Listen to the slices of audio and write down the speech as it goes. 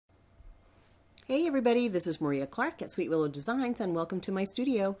Hey everybody, this is Maria Clark at Sweet Willow Designs and welcome to my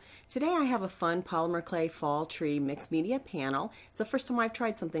studio. Today I have a fun polymer clay fall tree mixed media panel. It's the first time I've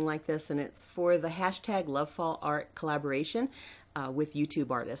tried something like this, and it's for the hashtag LoveFallArt collaboration with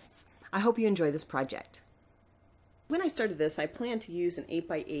YouTube artists. I hope you enjoy this project. When I started this, I planned to use an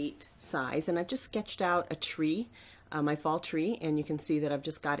 8x8 size, and I've just sketched out a tree, my fall tree, and you can see that I've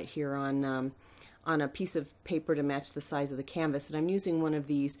just got it here on a piece of paper to match the size of the canvas, and I'm using one of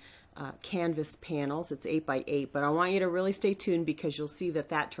these canvas panels. It's 8x8, but I want you to really stay tuned because you'll see that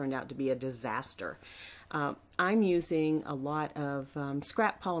that turned out to be a disaster. I'm using a lot of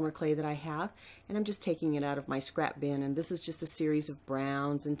scrap polymer clay that I have, and I'm just taking it out of my scrap bin, and this is just a series of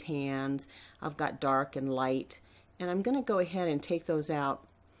browns and tans. I've got dark and light, and I'm going to go ahead and take those out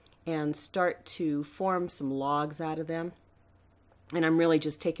and start to form some logs out of them. And I'm really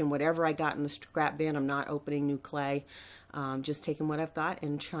just taking whatever I got in the scrap bin. I'm not opening new clay. Just taking what I've got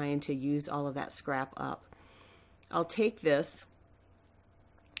and trying to use all of that scrap up. I'll take this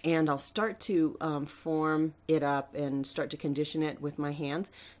and I'll start to form it up and start to condition it with my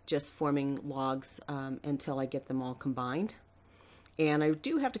hands, just forming logs until I get them all combined. And I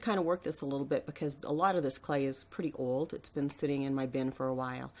do have to kind of work this a little bit because a lot of this clay is pretty old. It's been sitting in my bin for a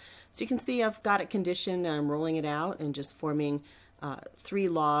while. So you can see I've got it conditioned and I'm rolling it out and just forming 3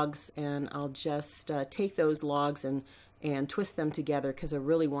 logs, and I'll just take those logs and twist them together because I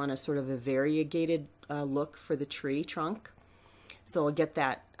really want a sort of a variegated look for the tree trunk. So I'll get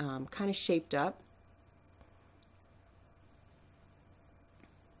that kind of shaped up.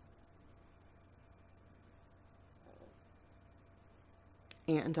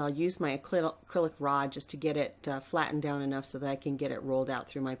 And I'll use my acrylic rod just to get it flattened down enough so that I can get it rolled out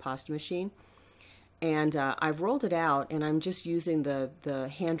through my pasta machine. And I've rolled it out, and I'm just using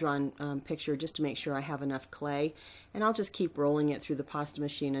the hand-drawn picture just to make sure I have enough clay. And I'll just keep rolling it through the pasta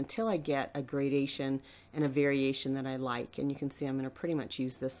machine until I get a gradation and a variation that I like. And you can see I'm going to pretty much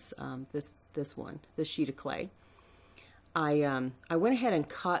use this this sheet of clay. I went ahead and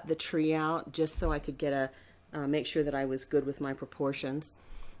cut the tree out just so I could get make sure that I was good with my proportions.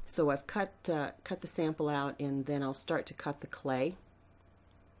 So I've cut the sample out, and then I'll start to cut the clay.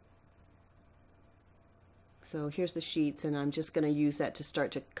 So here's the sheets, and I'm just going to use that to start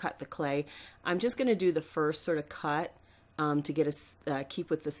to cut the clay. I'm just going to do the first sort of cut to get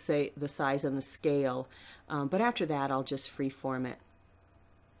keep with the size and the scale, but after that I'll just freeform it.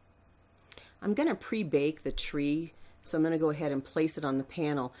 I'm going to pre-bake the tree, so I'm going to go ahead and place it on the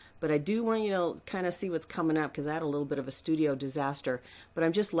panel, but I do want you to kind of see what's coming up because I had a little bit of a studio disaster, but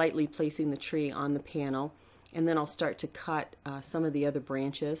I'm just lightly placing the tree on the panel, and then I'll start to cut some of the other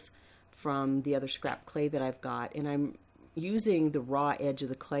branches from the other scrap clay that I've got, and I'm using the raw edge of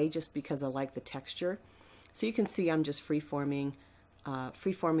the clay just because I like the texture. So you can see I'm just freeforming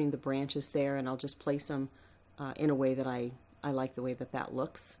the branches there, and I'll just place them in a way that I like the way that that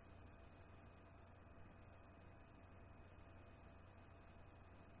looks.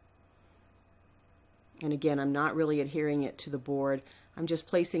 And again, I'm not really adhering it to the board. I'm just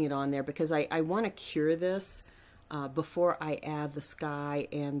placing it on there because I want to cure this before I add the sky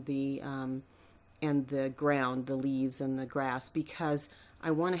and the ground, the leaves and the grass, because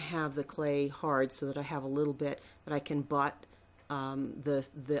I want to have the clay hard so that I have a little bit that I can butt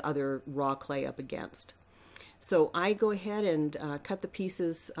the other raw clay up against. So I go ahead and cut the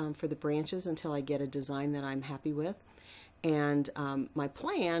pieces for the branches until I get a design that I'm happy with. And my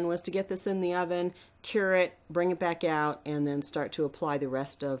plan was to get this in the oven, cure it, bring it back out, and then start to apply the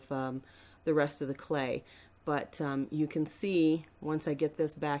rest of the clay. But you can see once I get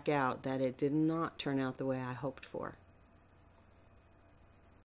this back out that it did not turn out the way I hoped for.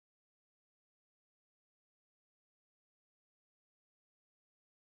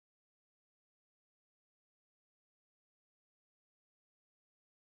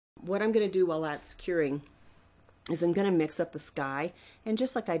 What I'm going to do while that's curing is I'm going to mix up the sky, and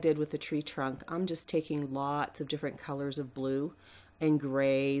just like I did with the tree trunk, I'm just taking lots of different colors of blue and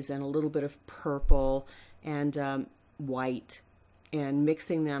grays and a little bit of purple and white, and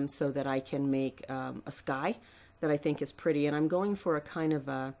mixing them so that I can make a sky that I think is pretty. And I'm going for a kind of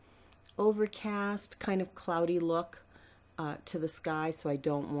a overcast, kind of cloudy look to the sky, so I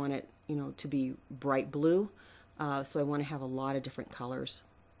don't want it, to be bright blue. So I want to have a lot of different colors.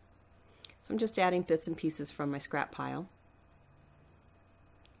 So I'm just adding bits and pieces from my scrap pile,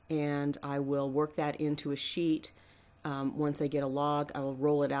 and I will work that into a sheet. Once I get a log, I will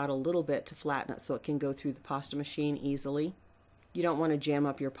roll it out a little bit to flatten it so it can go through the pasta machine easily. You don't want to jam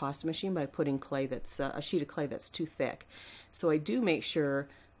up your pasta machine by putting clay that's a sheet of clay that's too thick. So I do make sure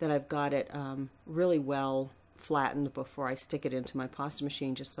that I've got it really well flattened before I stick it into my pasta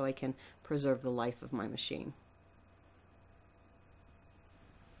machine, just so I can preserve the life of my machine.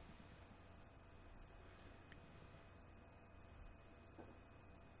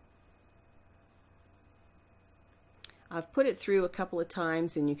 I've put it through a couple of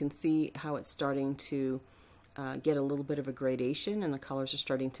times, and you can see how it's starting to get a little bit of a gradation, and the colors are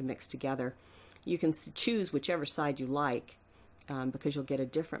starting to mix together. You can choose whichever side you like, because you'll get a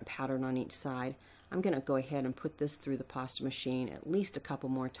different pattern on each side. I'm going to go ahead and put this through the pasta machine at least a couple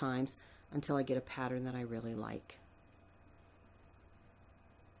more times until I get a pattern that I really like.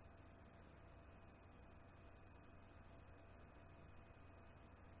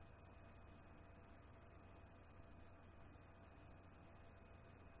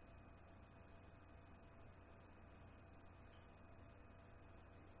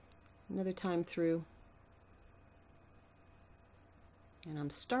 Another time through, and I'm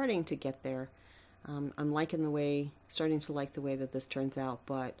starting to get there. I'm starting to like the way that this turns out,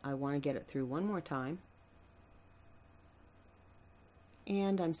 but I want to get it through one more time.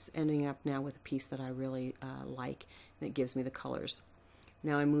 And I'm ending up now with a piece that I really like, and it gives me the colors.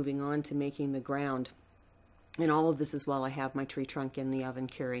 Now I'm moving on to making the ground. And all of this is while I have my tree trunk in the oven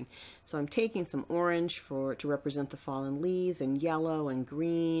curing. So I'm taking some orange to represent the fallen leaves, and yellow and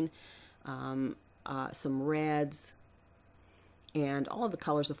green, some reds, and all of the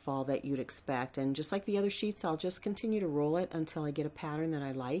colors of fall that you'd expect. And just like the other sheets, I'll just continue to roll it until I get a pattern that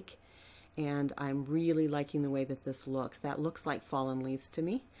I like. And I'm really liking the way that this looks. That looks like fallen leaves to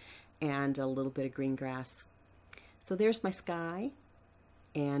me, and a little bit of green grass. So there's my sky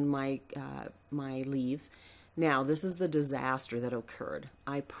and my leaves. Now, this is the disaster that occurred.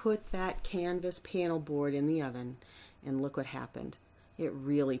 I put that canvas panel board in the oven, and look what happened. It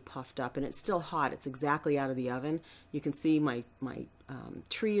really puffed up, and it's still hot. It's exactly out of the oven. You can see my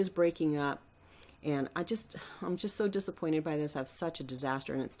tree is breaking up, and I'm just so disappointed by this. I have such a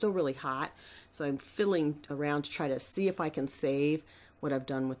disaster, and it's still really hot. So I'm fiddling around to try to see if I can save what I've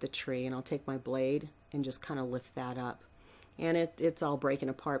done with the tree, and I'll take my blade and just kind of lift that up. And it's all breaking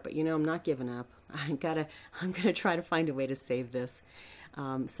apart, but you know, I'm not giving up. I'm gonna try to find a way to save this.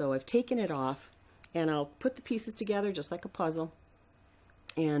 So I've taken it off, and I'll put the pieces together just like a puzzle,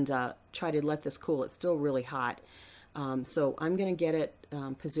 and try to let this cool. It's still really hot. So I'm going to get it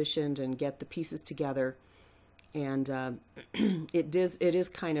positioned and get the pieces together. And it is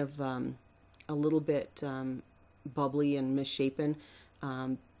kind of a little bit bubbly and misshapen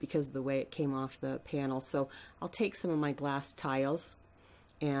because of the way it came off the panel. So I'll take some of my glass tiles,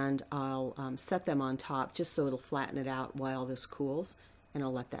 and I'll set them on top just so it'll flatten it out while this cools, and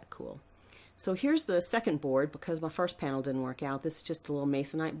I'll let that cool. So here's the second board, because my first panel didn't work out. This is just a little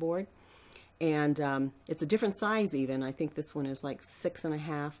masonite board, and it's a different size even. I think this one is like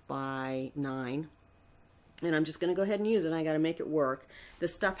 6.5 by 9, and I'm just going to go ahead and use it. I got to make it work.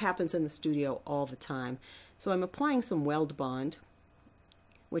 This stuff happens in the studio all the time. So I'm applying some weld bond,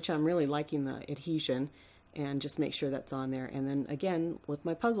 which I'm really liking the adhesion, and just make sure that's on there. And then again, with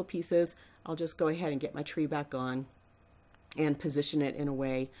my puzzle pieces, I'll just go ahead and get my tree back on and position it in a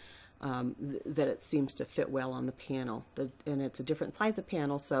way that it seems to fit well on the panel. And it's a different size of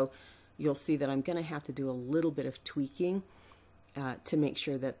panel, so you'll see that I'm going to have to do a little bit of tweaking to make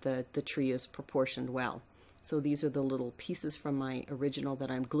sure that the tree is proportioned well. So these are the little pieces from my original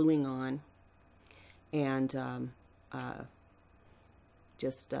that I'm gluing on, and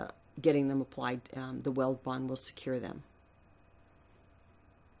just getting them applied. The weld bond will secure them.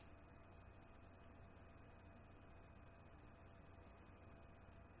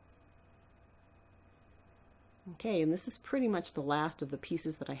 Okay, and this is pretty much the last of the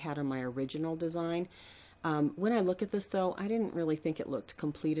pieces that I had on my original design. When I look at this though, I didn't really think it looked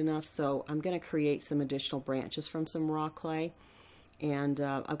complete enough, so I'm going to create some additional branches from some raw clay. And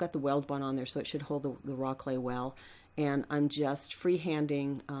I've got the weld bond on there, so it should hold the raw clay well. And I'm just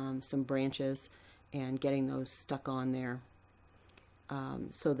freehanding some branches and getting those stuck on there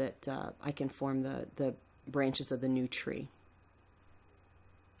so that I can form the branches of the new tree.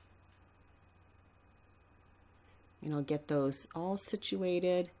 And I'll get those all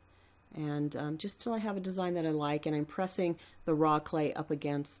situated, and just till I have a design that I like. And I'm pressing the raw clay up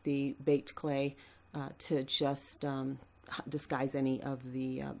against the baked clay to just disguise any of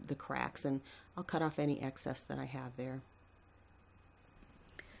the cracks, and I'll cut off any excess that I have there.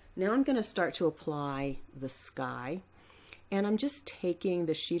 Now I'm going to start to apply the sky, and I'm just taking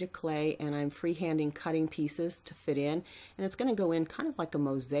the sheet of clay and I'm freehanding cutting pieces to fit in, and it's going to go in kind of like a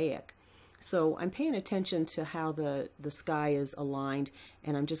mosaic. So I'm paying attention to how the sky is aligned,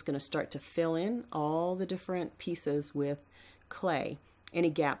 and I'm just going to start to fill in all the different pieces with clay. Any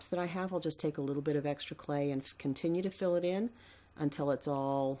gaps that I have, I'll just take a little bit of extra clay and continue to fill it in until it's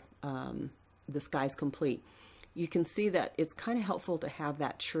all, the sky's complete. You can see that it's kind of helpful to have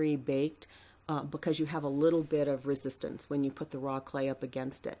that tree baked because you have a little bit of resistance when you put the raw clay up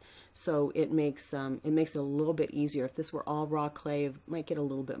against it. So it makes it a little bit easier. If this were all raw clay, it might get a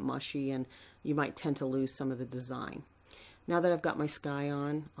little bit mushy and you might tend to lose some of the design. Now that I've got my sky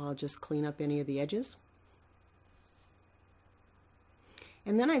on, I'll just clean up any of the edges.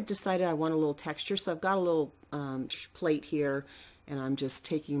 And then I've decided I want a little texture, so I've got a little plate here, and I'm just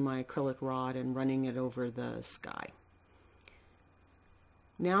taking my acrylic rod and running it over the sky.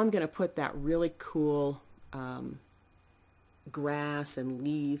 Now I'm going to put that really cool grass and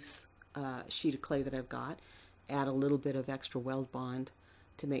leaves sheet of clay that I've got, add a little bit of extra weld bond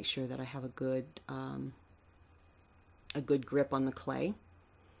to make sure that I have a good grip on the clay.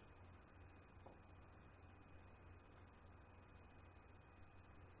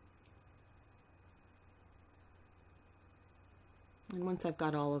 And once I've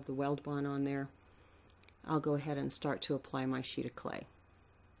got all of the weld bond on there, I'll go ahead and start to apply my sheet of clay.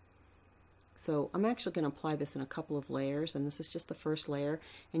 So I'm actually going to apply this in a couple of layers, and this is just the first layer.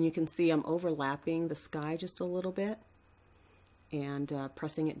 And you can see I'm overlapping the sky just a little bit and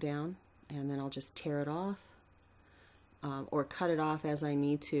pressing it down, and then I'll just tear it off or cut it off as I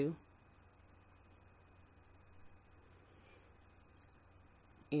need to.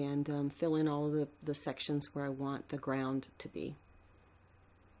 And fill in all of the sections where I want the ground to be.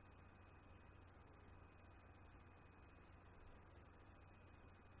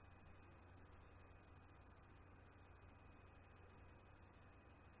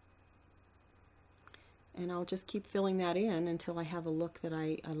 And I'll just keep filling that in until I have a look that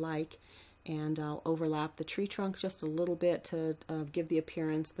I like, and I'll overlap the tree trunk just a little bit to give the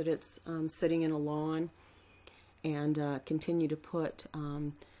appearance that it's sitting in a lawn, and continue to put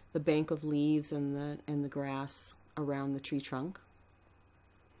the bank of leaves and the grass around the tree trunk.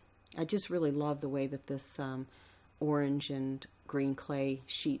 I just really love the way that this orange and green clay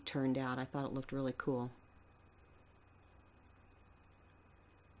sheet turned out. I thought it looked really cool.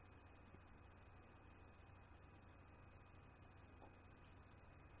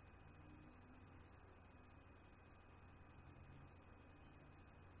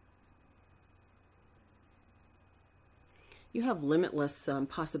 You have limitless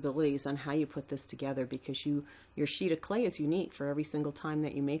possibilities on how you put this together, because your sheet of clay is unique for every single time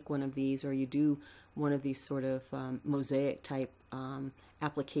that you make one of these, or you do one of these sort of mosaic type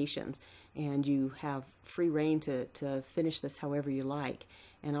applications, and you have free reign to finish this however you like.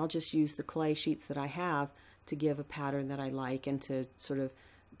 And I'll just use the clay sheets that I have to give a pattern that I like, and to sort of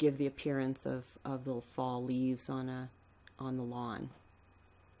give the appearance of the fall leaves on the lawn.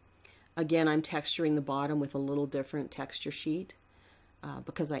 Again, I'm texturing the bottom with a little different texture sheet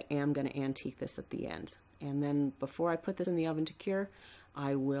because I am going to antique this at the end. And then before I put this in the oven to cure,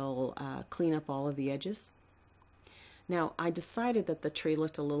 I will clean up all of the edges. Now, I decided that the tree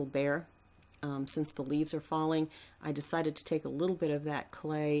looked a little bare. Since the leaves are falling, I decided to take a little bit of that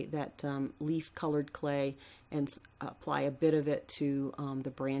clay, that leaf-colored clay, and apply a bit of it to the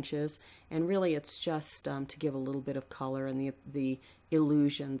branches. And really, it's just to give a little bit of color and the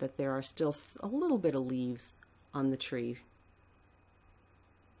illusion that there are still a little bit of leaves on the tree.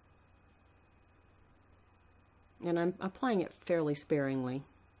 And I'm applying it fairly sparingly.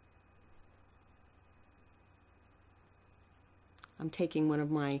 I'm taking one of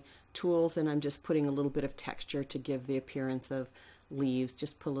my tools and I'm just putting a little bit of texture to give the appearance of leaves,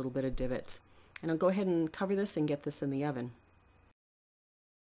 just put a little bit of divots. And I'll go ahead and cover this and get this in the oven.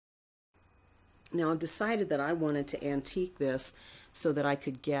 Now I've decided that I wanted to antique this so that I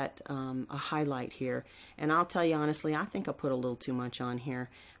could get a highlight here. And I'll tell you honestly, I think I put a little too much on here.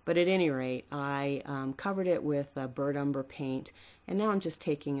 But at any rate, I covered it with burnt umber paint. And now I'm just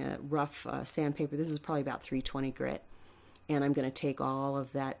taking a rough sandpaper. This is probably about 320 grit. And I'm going to take all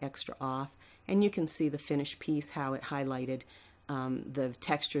of that extra off. And you can see the finished piece, how it highlighted the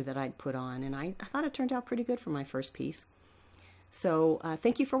texture that I'd put on. And I thought it turned out pretty good for my first piece. So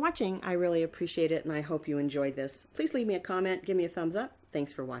thank you for watching. I really appreciate it, and I hope you enjoyed this. Please leave me a comment, give me a thumbs up.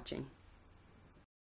 Thanks for watching.